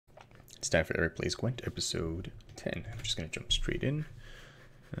It's time for Eric Plays Gwent, episode 10. I'm just going to jump straight in,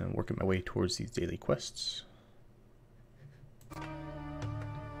 working my way towards these daily quests.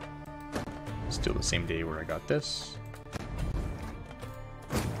 Still the same day where I got this.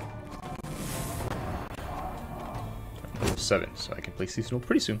 I'm level 7, so I can play seasonal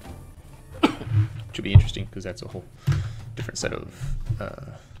pretty soon. Should be interesting, because that's a whole different set of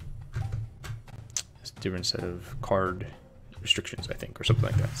card restrictions, I think, or something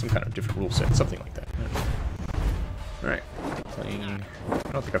like that. Some kind of different rule set, something like that. Alright, playing... I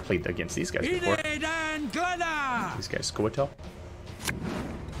don't think I've played against these guys before. These guys, Scoatel.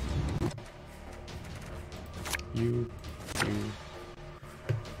 You...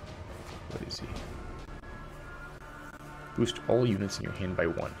 What is he? Boost all units in your hand by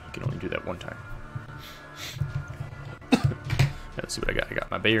 1. You can only do that one time. Let's see what I got. I got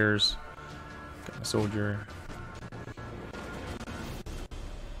my bears. Got my soldier.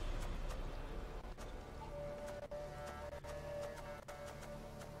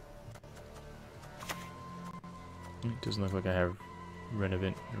 It doesn't look like I have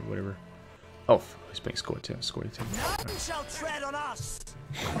Renovant or whatever. Oh, he's playing Scoatel. None shall tread on us.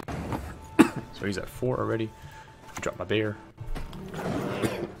 So he's at 4 already. Drop my bear.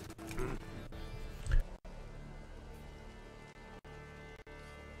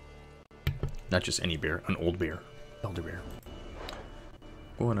 Not just any bear, an old bear. Elder bear.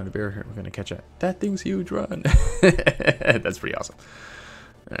 Going on a bear here, we're gonna catch it. That thing's huge, run! That's pretty awesome.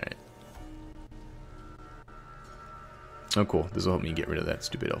 Alright. Oh cool, this will help me get rid of that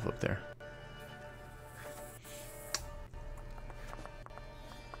stupid elf up there.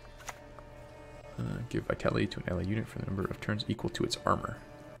 Give vitality to an ally unit for the number of turns equal to its armor.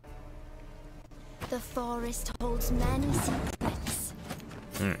 The forest holds many secrets.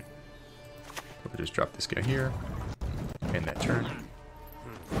 We'll just drop this guy here. And that turn.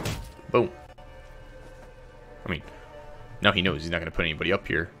 Boom. I mean, now he knows he's not going to put anybody up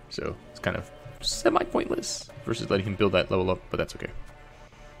here, so it's kind of semi-pointless versus letting him build that level up, but that's okay.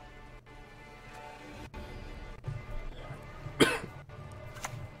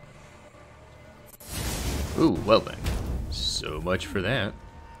 Ooh, well then. So much for that.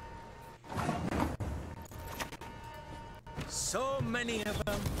 So many of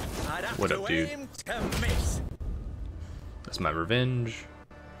them. I'd have What to up, dude? aim to miss. That's my revenge.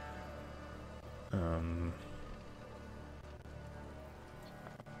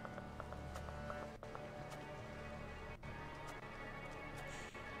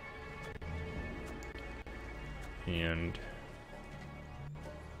 And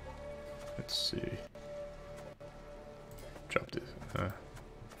let's see. Drop this.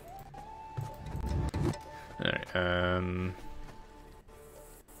 Alright, and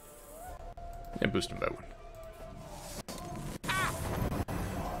boost him by 1.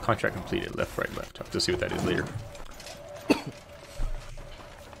 Contract completed. Left, right, left. I'll have to see what that is later.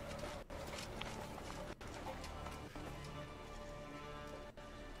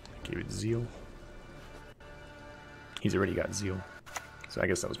 Gave it zeal. He's already got zeal, so I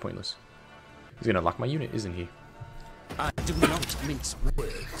guess that was pointless. He's gonna lock my unit, isn't he? I do not mince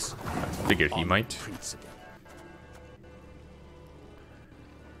words. I figured he might. Principle.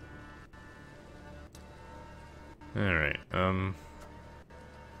 Alright,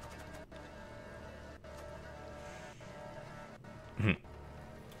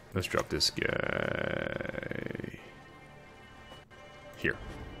 let's drop this guy here.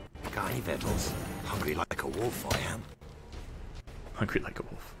 Guy Vettles, hungry like a wolf I am. Hungry like a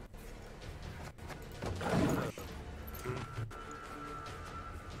wolf.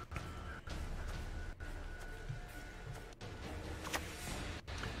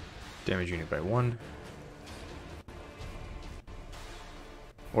 Damage unit by 1.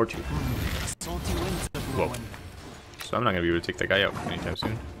 Or 2. Salty winds are Whoa. blowing. So I'm not gonna be able to take that guy out anytime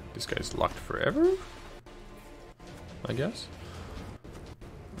soon. This guy's locked forever, I guess.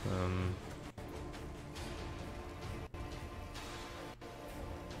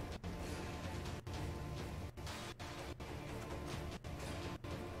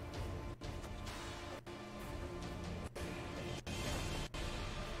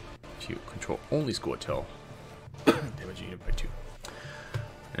 To control only Scoatel. Damage unit by 2.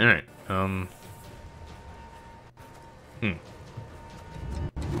 Alright, I'm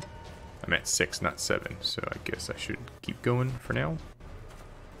at 6, not 7, so I guess I should keep going for now.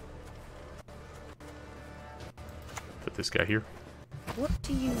 Put this guy here. What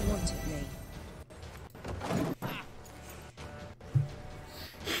do you want of me?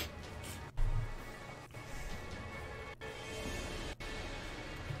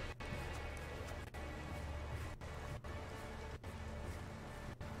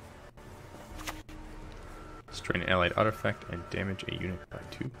 Destroy an allied artifact and damage a unit by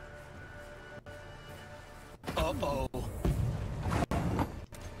 2. Uh-oh.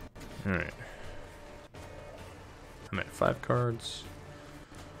 Alright. I'm at 5 cards.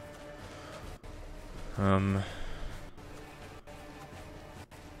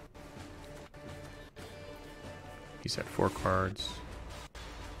 He's at 4 cards.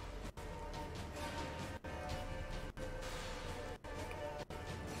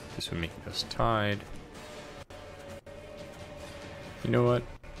 This would make us tied. You know what?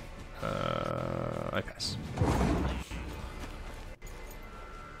 I pass.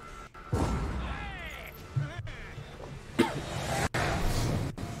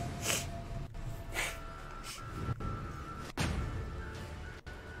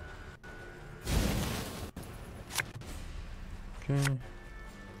 Okay.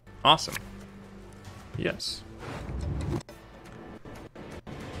 Awesome. Yes.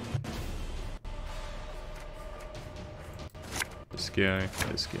 This guy,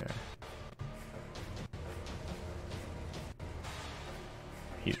 this guy.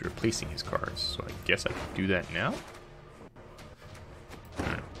 He's replacing his cards, so I guess I can do that now?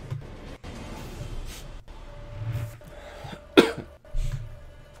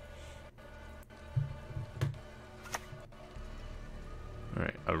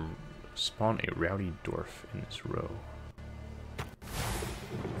 Alright, spawn a rowdy dwarf in this row.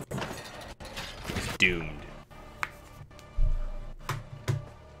 He's doomed.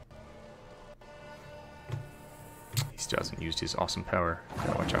 He still hasn't used his awesome power.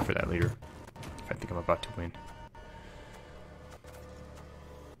 Gotta watch out for that later, if I think I'm about to win.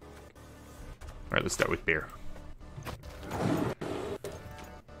 Alright, let's start with Bear.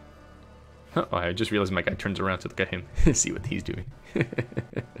 Oh, I just realized my guy turns around to look at him, see what he's doing.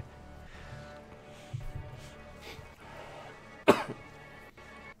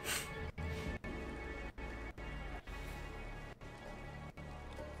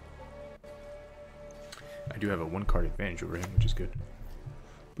 I do have a 1-card advantage over him, which is good.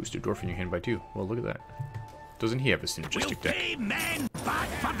 Boost a dwarf in your hand by 2. Well, look at that. Doesn't he have a synergistic deck?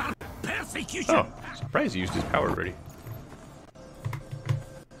 Oh, surprised he used his power already.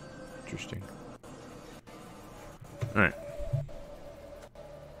 Interesting. Alright.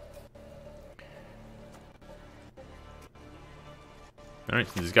 Alright,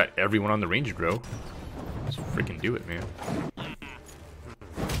 so he's got everyone on the ranged row. Let's freaking do it, man.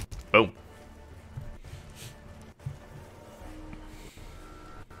 Boom.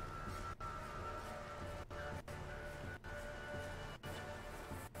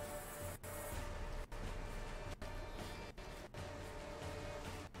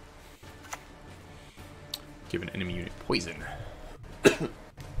 Give an enemy unit poison.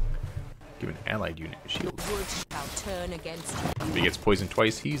 Give an allied unit a shield. If he gets poisoned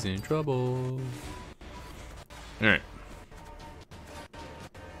twice, he's in trouble. Alright.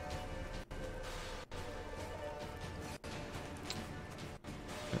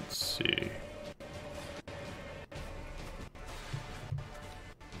 Let's see.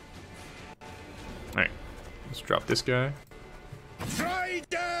 Alright. Let's drop this guy.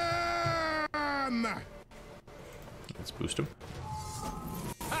 Let's boost him.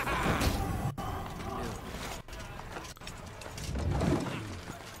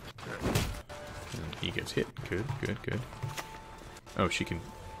 And he gets hit. Good, good, good. Oh, she can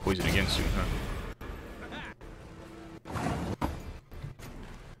poison again soon, huh?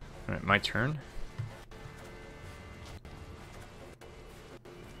 Alright, my turn.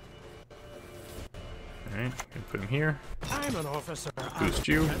 Alright, gonna put him here. I'm an officer. Boost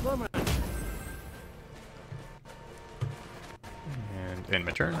you. And end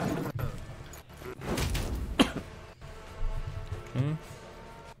my turn. Okay.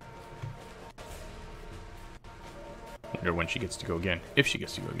 Wonder when she gets to go again. If she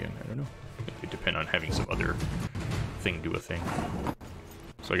gets to go again, I don't know. It could depend on having some other thing do a thing.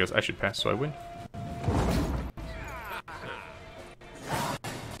 So I guess I should pass so I win.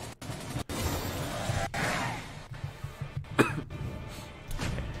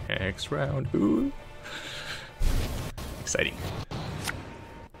 Next round. Ooh. Exciting.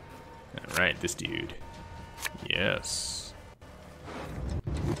 Alright, this dude. Yes.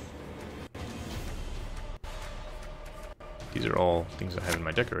 These are all things I have in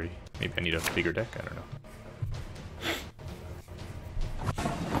my deck already. Maybe I need a bigger deck, I don't know.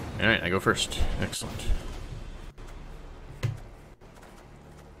 Alright, I go first. Excellent.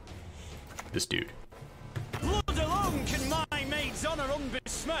 This dude. Blood alone can my maid's honor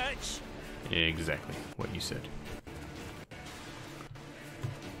unbesmirch. Exactly what you said.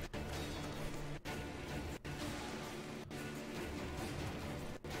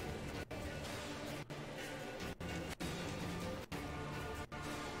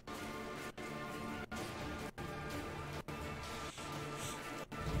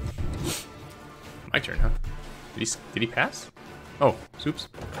 My turn, huh? Did he pass? Oh, oops.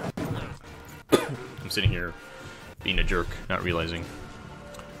 I'm sitting here being a jerk, not realizing.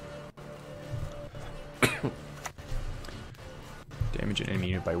 Damage an enemy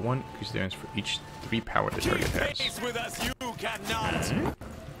unit by 1. Increase damage for each 3 power the target has. Keep with us, you cannot.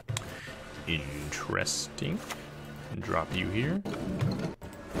 Interesting. Drop you here.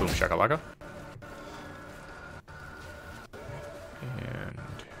 Boom shakalaka. And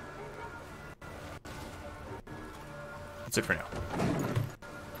that's it for now.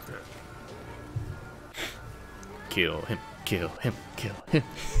 Kill him, kill him, kill him.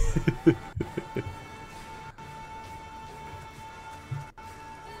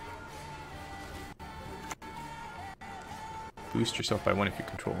 Boost yourself by 1 if you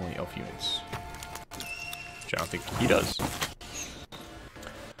control only elf units. Which I don't think he does.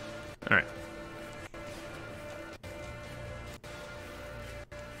 Alright.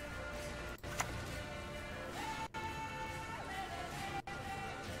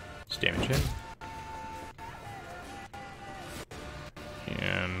 Let's damage him.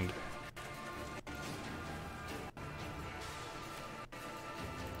 And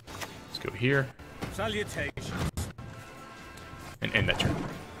let's go here. Salutations. And end that turn.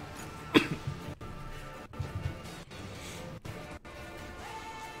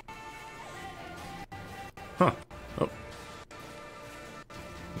 Huh. Oh.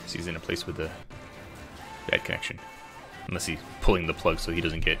 Guess he's in a place with a bad connection. Unless he's pulling the plug so he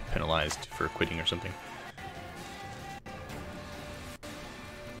doesn't get penalized for quitting or something.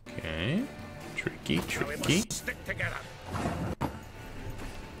 Okay. Tricky, tricky. Stick together.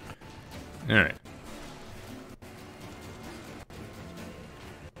 Alright.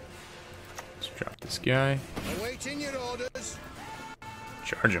 Let's drop this guy. Awaiting your orders.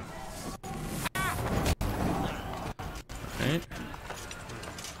 Charge him. Alright.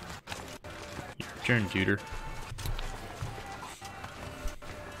 Your turn, Juder.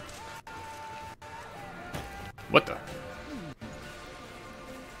 What the?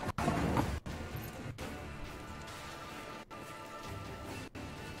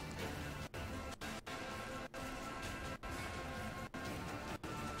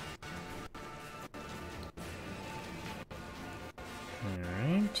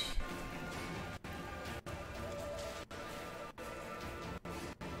 Alright.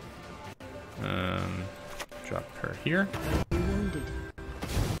 Drop her here.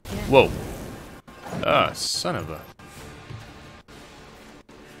 Whoa. Ah, son of a...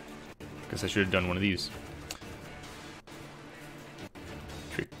 Guess I should have done one of these.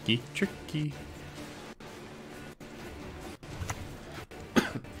 Tricky, tricky.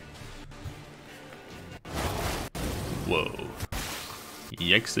 Whoa.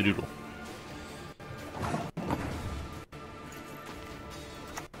 Yikes the doodle.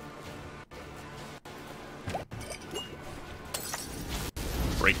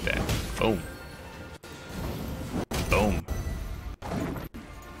 Break that. Boom. Boom.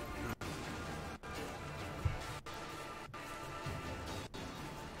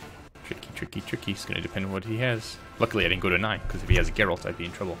 Tricky, tricky, tricky. It's gonna depend on what he has. Luckily I didn't go to 9, because if he has a Geralt, I'd be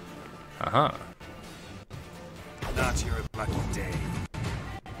in trouble. Uh-huh. Not your lucky day.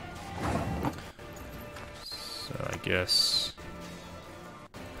 So I guess...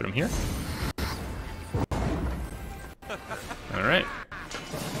 put him here. Alright.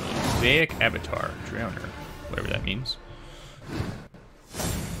 Mosaic Avatar. Drowner. Whatever that means.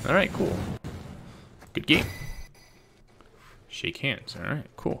 Alright, cool. Good game. Shake hands. Alright,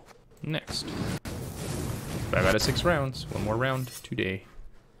 cool. Next. 5 out of 6 rounds. One more round today.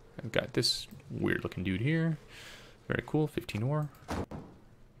 I've got this weird looking dude here. Very cool. 15 ore.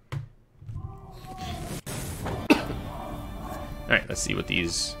 Alright, let's see what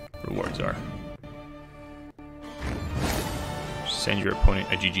these rewards are. Send your opponent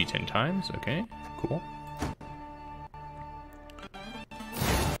a GG 10 times. Okay, cool.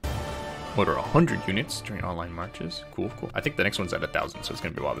 Order 100 units during online marches. Cool, cool. I think the next one's at 1,000, so it's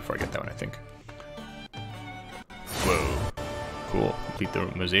going to be a while before I get that one, I think. Whoa. Cool. Complete the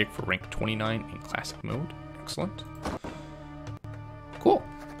mosaic for rank 29 in classic mode. Excellent. Cool.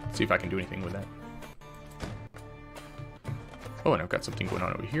 Let's see if I can do anything with that. Oh, and I've got something going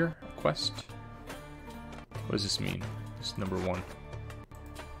on over here. A quest. What does this mean? This is number 1.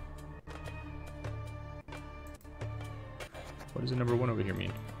 What does the number 1 over here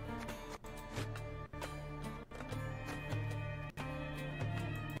mean?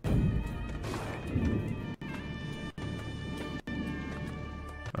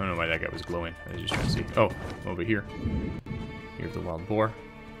 I don't know why that guy was glowing. I was just trying to see. Oh, over here. Here's the wild boar.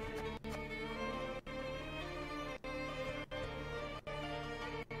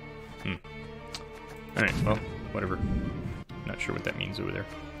 Alright, well, whatever. Not sure what that means over there.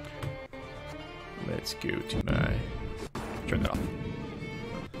 Let's go to my... Turn that off.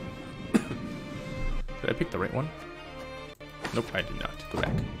 Did I pick the right one? Nope, I did not. Go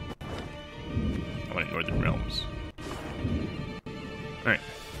back. I want Northern Realms. Alright.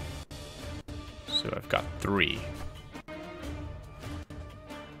 So I've got 3.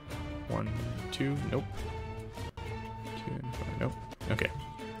 1, 2, nope. 2 and 4, nope. Okay.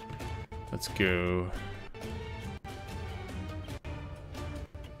 Let's go.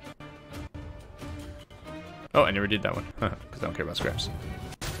 Oh, I never did that one. Because I don't care about scraps.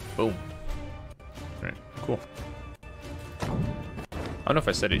 Boom. Alright, cool. I don't know if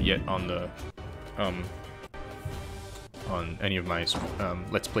I said it yet on the on any of my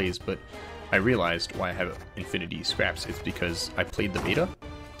Let's Plays, but I realized why I have infinity scraps. It's because I played the beta.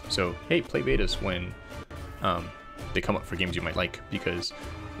 So, hey, play betas when they come up for games you might like, because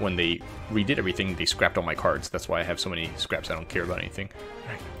when they redid everything, they scrapped all my cards. That's why I have so many scraps. I don't care about anything.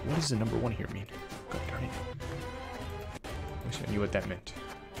 Alright, what does the number 1 here mean? God darn it. Wish I knew what that meant.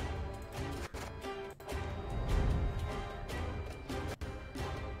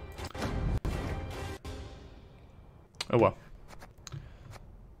 Oh well.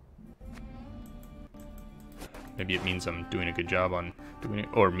 Maybe it means I'm doing a good job on doing it.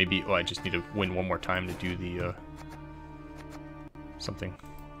 Or maybe, oh, I just need to win one more time to do the, something.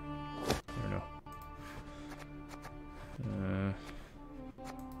 I don't know.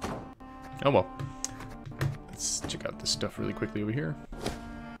 Oh well. Let's check out this stuff really quickly over here.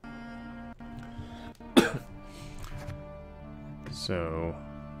 So...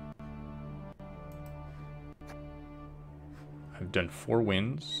 I've done 4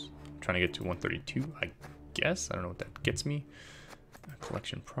 wins. I'm trying to get to 132, I guess. I don't know what that gets me.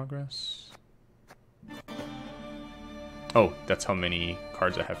 Collection progress. Oh, that's how many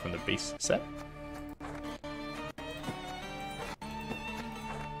cards I have from the base set.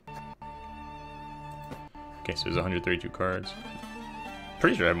 Okay, so there's 132 cards.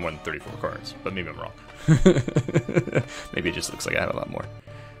 Pretty sure I have more than 34 cards, but maybe I'm wrong. Maybe it just looks like I have a lot more.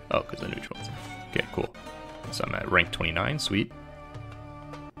 Oh, because the neutral ones. Okay, cool. So I'm at rank 29, sweet.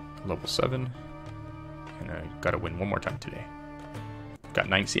 Level 7. And I gotta win one more time today. Got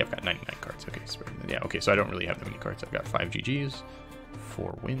 9, see, I've got 99 cards. Okay, so, yeah, okay, so I don't really have that many cards. I've got 5 GGs,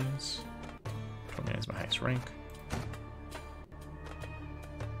 4 wins. 29 is my highest rank.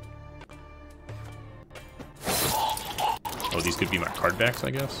 Oh, these could be my card backs,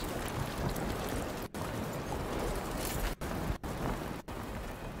 I guess.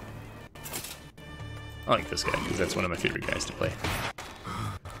 I like this guy, because that's one of my favorite guys to play.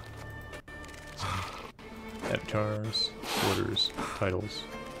 Avatars, orders, titles.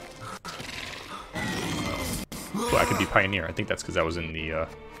 Well, I could be Pioneer. I think that's because I was in the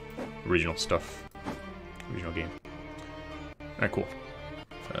original stuff. Original game. Alright, cool.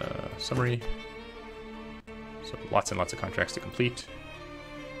 Summary. So lots and lots of contracts to complete.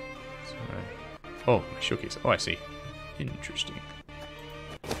 So, oh, my showcase. Oh, I see. Interesting.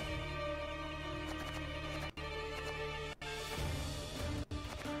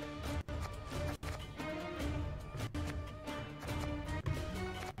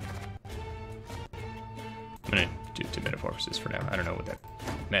 I'm gonna do 2 metamorphoses for now. I don't know what that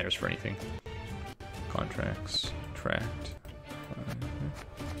matters for anything. Contracts, tracked.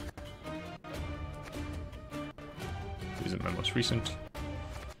 These are my most recent.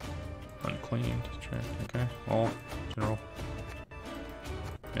 Unclaimed, tracked, okay. All, general.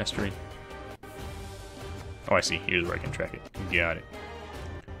 Mastery. Oh, I see. Here's where I can track it. Got it.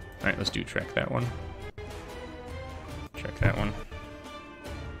 Alright, let's do track that one. Track that one.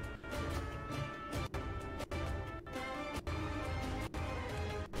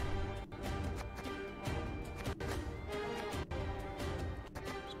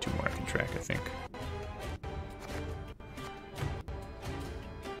 There's 2 more I can track, I think.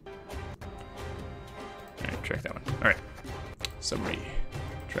 Alright, track that one. Alright. Summary.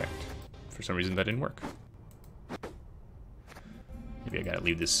 Tracked. For some reason that didn't work. Maybe I gotta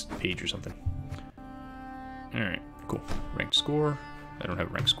leave this page or something. Alright, cool. Ranked score. I don't have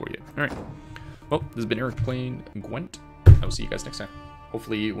a ranked score yet. Alright. Well, this has been Eric playing Gwent. I will see you guys next time.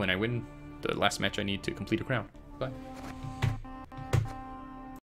 Hopefully when I win the last match I need to complete a crown. Bye.